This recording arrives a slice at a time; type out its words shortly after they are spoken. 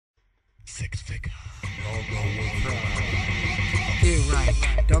Six figure. Get right,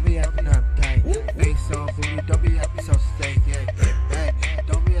 don't be acting uptight. Face off with me, don't be acting so steak. Yeah, get back,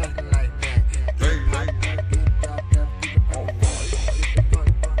 don't be acting like that. Get popped up, get dropped up, get the fuck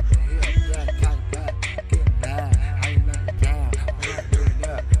up, get mad. How you let me down?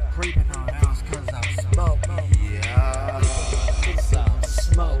 Creeping on the house cause I'm smoking. Yeah, Cause I'm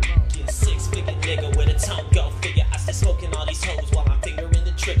smoking. Six-figure nigga with a tongue, go figure. I stay smoking all these hoes while I'm fingering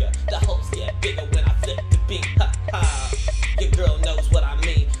the trigger. The hoes get bigger when I flip the beat. Ha ha. Your girl knows what I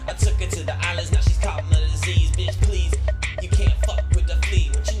mean. I took her to the islands, now she's caught my disease. Bitch, please, you can't fuck with the flea.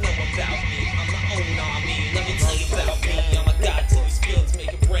 What you know about me? I'm my own army. Let me tell you about me. I'm a god to these fields,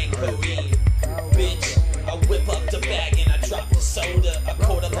 make it rain codeine. Bitch, I whip up the bag and I drop the soda. A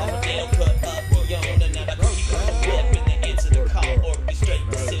quarter long nail cut up the owner. Now I keep on the whip and the ends of the car. Orchestrate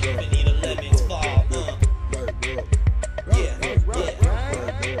the symphony, the lemons fall.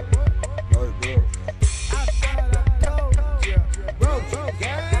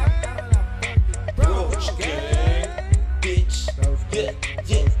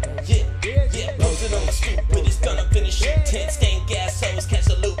 Yeah, yeah. Posted on the street with his gun, I'm finishing 10 stained gas hoes, catch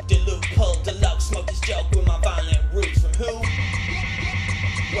a loop-de-loop, pull the low, smoke this joke with my violent roots. From who?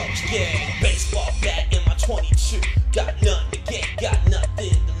 Roach gang, baseball bat in my 22. Got nothing to gain, got nothing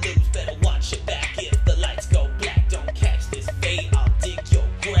to lose. Better watch your back if the lights go black. Don't catch this fade, I'll dig your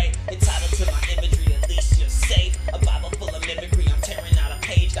grave. Entitled to my imagery, at least you're safe. A Bible full of mimicry, I'm tearing out a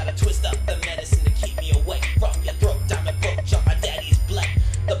page. Gotta twist up the medicine to keep me away from your throat. Diamond brooch on my daddy's black.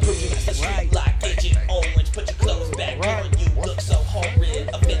 The proof is the street like Agent Orange. Put your clothes back on, you look so horrid.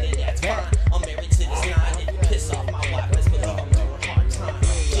 Offended, that's fine. I'm married to this line. If you piss off my wife, let's believe I'm doing hard time.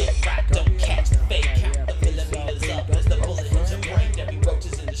 Get right, don't catch the fake. Count the millimeters up as the bullet hits your brain. There be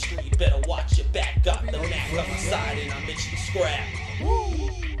roaches in the street, better watch your back. Got the Mac on my side and I'm itching to scrap.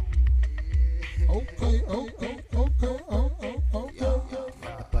 okay. Yo,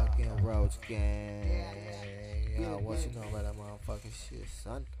 motherfucking Roach gang. Yo, what you know about that motherfucking shit,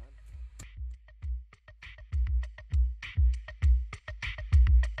 son?